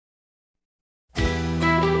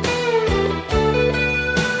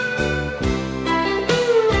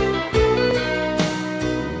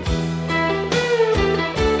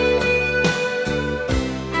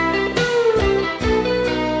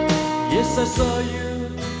saw you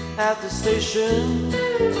at the station,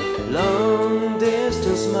 long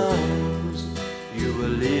distance miles. You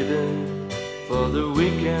were leaving for the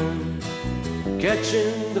weekend,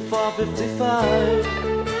 catching the 4:55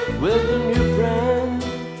 with a new friend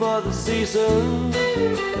for the season.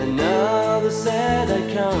 And now the sad I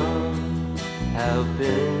can't have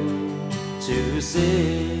been to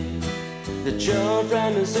see that your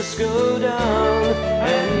friend is just go down.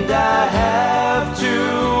 And I have to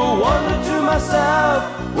wonder to myself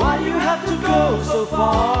why you have to go so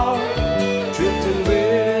far, drifting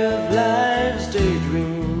with life's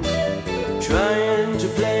daydreams, trying to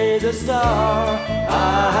play the star.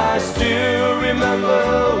 I still remember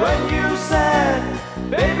when you said,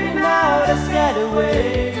 baby, now let's get away.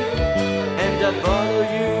 And I follow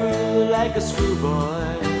you like a schoolboy.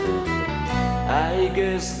 I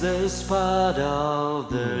guess that's part of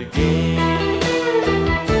the game.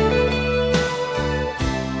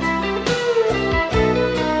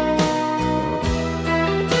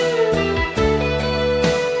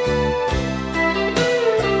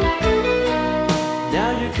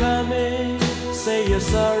 Now you call me, say you're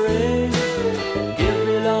sorry, give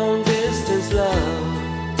me long distance love.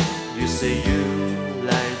 You say you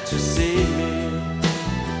like to see me,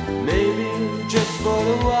 maybe just for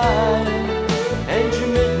a while. And you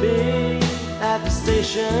met me at the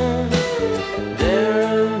station, there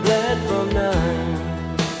in platform 9.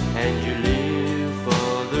 And you leave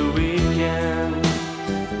for the weekend,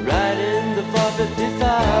 riding the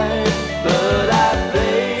 4:55. But I've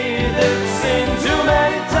played this scene too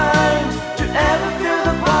many times to ever feel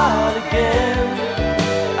the part again.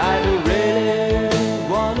 I don't really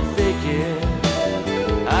wanna fake it,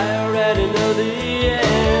 I already know the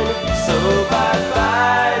end. So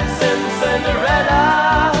bye-bye, Cinderella,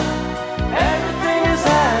 everything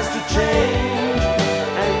has to change,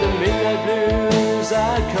 and the midnight blues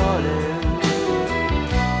are calling.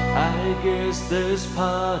 I guess that's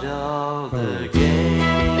part of the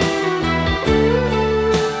game.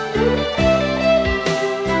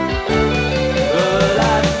 But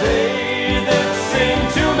I've played this scene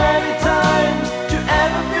too many times to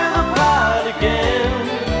ever feel the part again.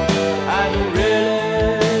 I don't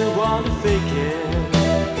really want to fake it,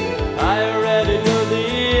 I already know the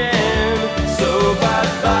end. So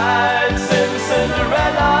bye-bye,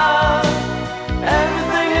 Cinderella,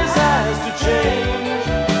 everything has to change,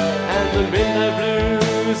 and the midnight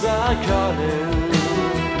blues are calling.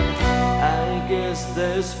 I guess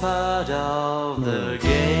that's part of the